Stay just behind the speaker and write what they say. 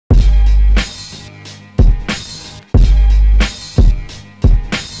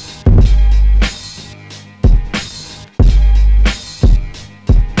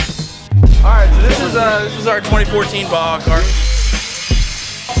our 2014 Baja car.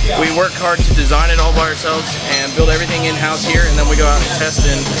 We work hard to design it all by ourselves and build everything in-house here, and then we go out and test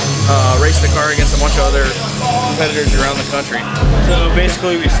and race the car against a bunch of other competitors around the country. So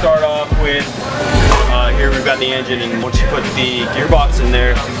basically we start off with, here we've got the engine, and once you put the gearbox in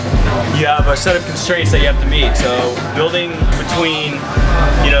there, you have a set of constraints that you have to meet. So building between,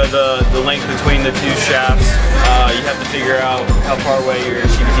 you know, the length between the two shafts, you have to figure out how far away your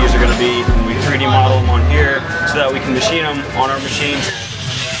CVTs are going to be. And we 3D model them on here so that we can machine them on our machines.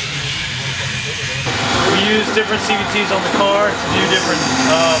 We use different CVTs on the car to do different,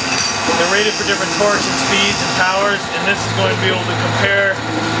 they're rated for different torques and speeds and powers, and this is going to be able to compare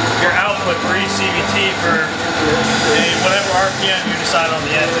your output for each CVT for whatever RPM you decide on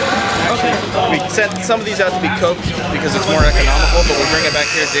the engine. Okay. We set some of these out to be coked because it's more economical, but we bring it back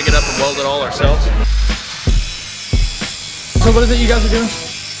here, dig it up, and weld it all ourselves. So what is it you guys are doing?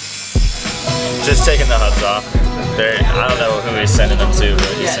 Just taking the hubs off. I don't know who he's sending them to,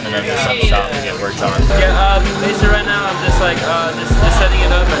 but he's sending them to some shop to get worked on. Yeah, basically right now I'm just like just setting it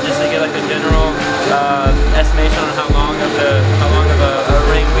up and just to get like a general estimation on how long of a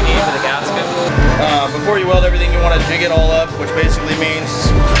ring we need for the gasket. Before you weld everything, you want to jig it all up, which basically means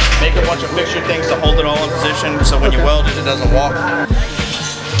make a bunch of fixture things to hold it all in position, so when you weld it, it doesn't walk.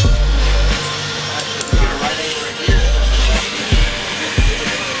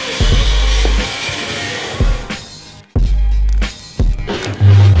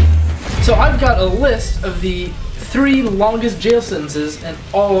 So I've got a list of the 3 longest jail sentences in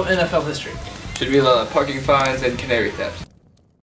all of NFL history. Should be parking fines and canary theft.